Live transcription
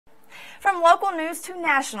From local news to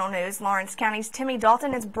national news, Lawrence County's Timmy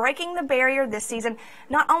Dalton is breaking the barrier this season,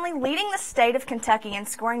 not only leading the state of Kentucky in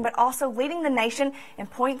scoring, but also leading the nation in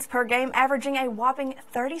points per game, averaging a whopping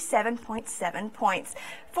 37.7 points.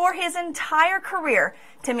 For his entire career,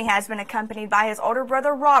 Timmy has been accompanied by his older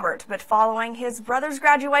brother Robert, but following his brother's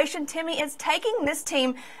graduation, Timmy is taking this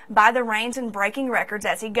team by the reins and breaking records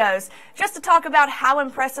as he goes. Just to talk about how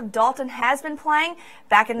impressive Dalton has been playing,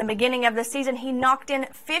 back in the beginning of the season, he knocked in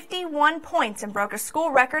 51 points and broke a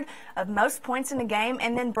school record of most points in a game,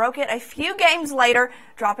 and then broke it a few games later,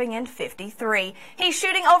 dropping in 53. He's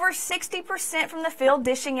shooting over 60% from the field,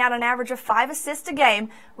 dishing out an average of 5 assists a game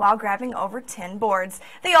while grabbing over 10 boards.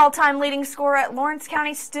 The all-time leading scorer at Lawrence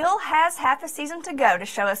County still has half a season to go to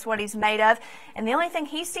show us what he's made of, and the only thing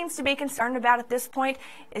he seems to be concerned about at this point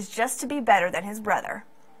is just to be better than his brother.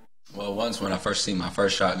 Well, once when I first see my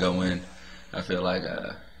first shot go in, I feel like,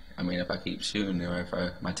 if I keep shooting, or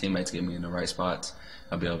if my teammates get me in the right spots,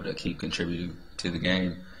 I'll be able to keep contributing to the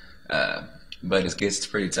game. But it gets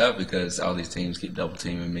pretty tough because all these teams keep double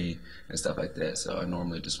teaming me and stuff like that. So I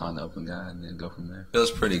normally just find the open guy and then go from there.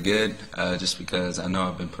 Feels pretty good, just because I know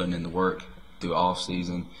I've been putting in the work through off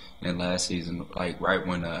season and last season. Like right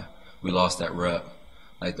when we lost that rep,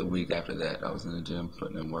 like the week after that, I was in the gym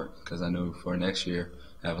putting in work because I knew for next year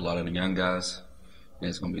I have a lot of the young guys and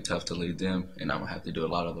it's going to be tough to lead them, and I'm going to have to do a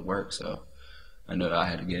lot of the work. So I knew I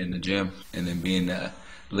had to get in the gym, and then being the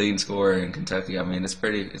leading scorer in Kentucky,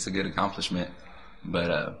 it's a good accomplishment,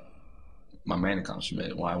 but my main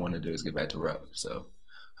accomplishment, what I want to do is get back to rep. So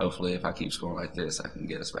hopefully if I keep scoring like this, I can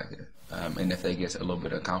get us back here. And if they get a little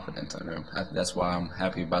bit of confidence under them, that's why I'm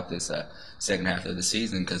happy about this second half of the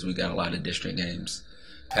season, because we got a lot of district games.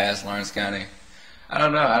 Past Lawrence County, I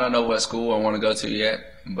don't know. I don't know what school I want to go to yet,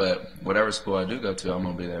 but whatever school I do go to, I'm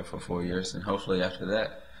going to be there for 4 years, and hopefully after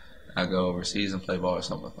that I go overseas and play ball or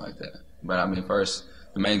something like that. But first,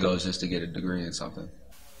 the main goal is just to get a degree in something.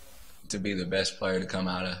 To be the best player to come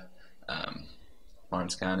out of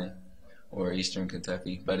Lawrence County or Eastern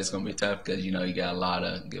Kentucky, but it's going to be tough because, you got a lot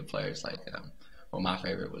of good players. Like, my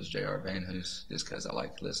favorite was J.R. Van Hoos, just because I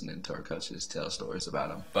like listening to our coaches tell stories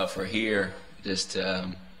about him. But for here, just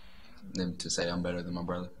them to say I'm better than my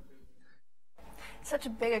brother. Such a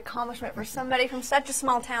big accomplishment for somebody from such a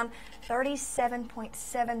small town.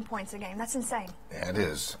 37.7 points a game. That's insane. That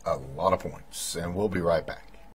is a lot of points, and we'll be right back.